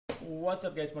What's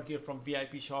up guys, Mark here from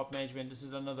VIP Shop Management. This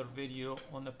is another video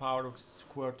on the Power of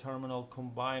Square Terminal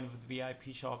combined with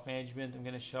VIP Shop Management. I'm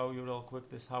going to show you real quick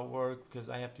this how it works because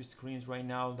I have two screens right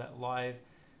now that live.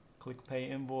 Click pay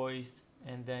invoice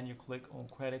and then you click on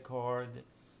credit card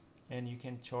and you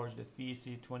can charge the fee.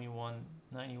 See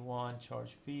 $21.91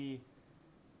 charge fee,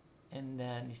 and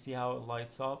then you see how it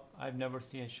lights up. I've never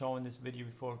seen it show in this video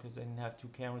before because I didn't have two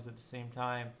cameras at the same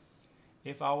time.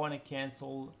 If I want to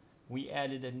cancel, we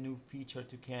added a new feature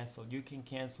to cancel. You can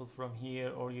cancel from here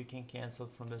or you can cancel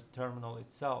from the terminal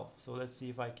itself. So let's see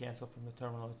if I cancel from the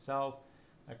terminal itself.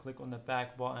 I click on the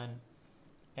back button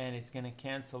and it's gonna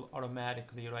cancel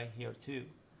automatically right here too.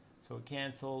 So it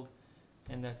canceled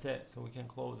and that's it. So we can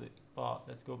close it. But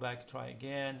let's go back, try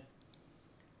again.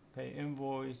 Pay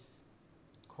invoice,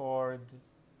 card,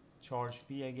 charge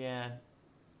fee again.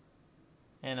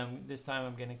 And this time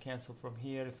I'm gonna cancel from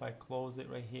here. If I close it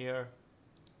right here,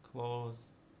 close,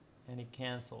 and it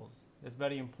cancels. That's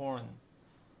very important.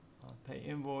 Pay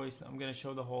invoice. I'm gonna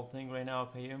show the whole thing right now.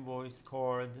 Pay invoice,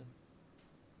 card,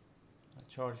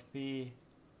 charge fee,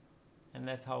 and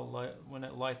that's how when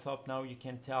it lights up now you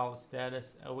can tell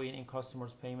status awaiting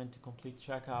customer's payment to complete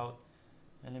checkout.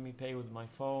 And let me pay with my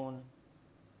phone.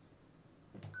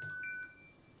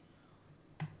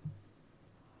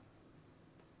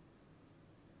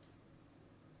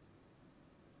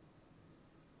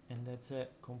 And that's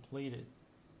it, completed.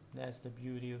 That's the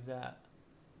beauty of that.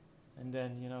 And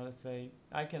then, you know, let's say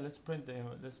let's print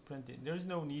it. There's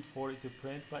no need for it to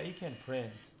print, but it can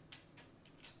print.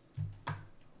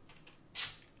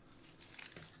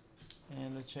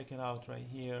 And let's check it out right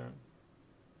here.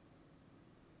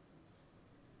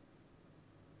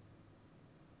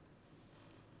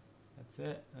 That's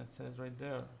it, that says right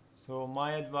there. So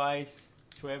my advice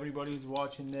to everybody who's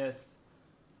watching this,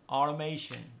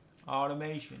 automation.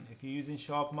 If you're using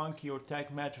ShopMonkey or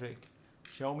TechMetric,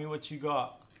 show me what you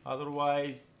got.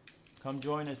 Otherwise, come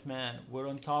join us, man. We're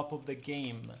on top of the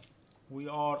game. We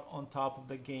are on top of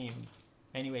the game.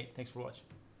 Anyway, thanks for watching.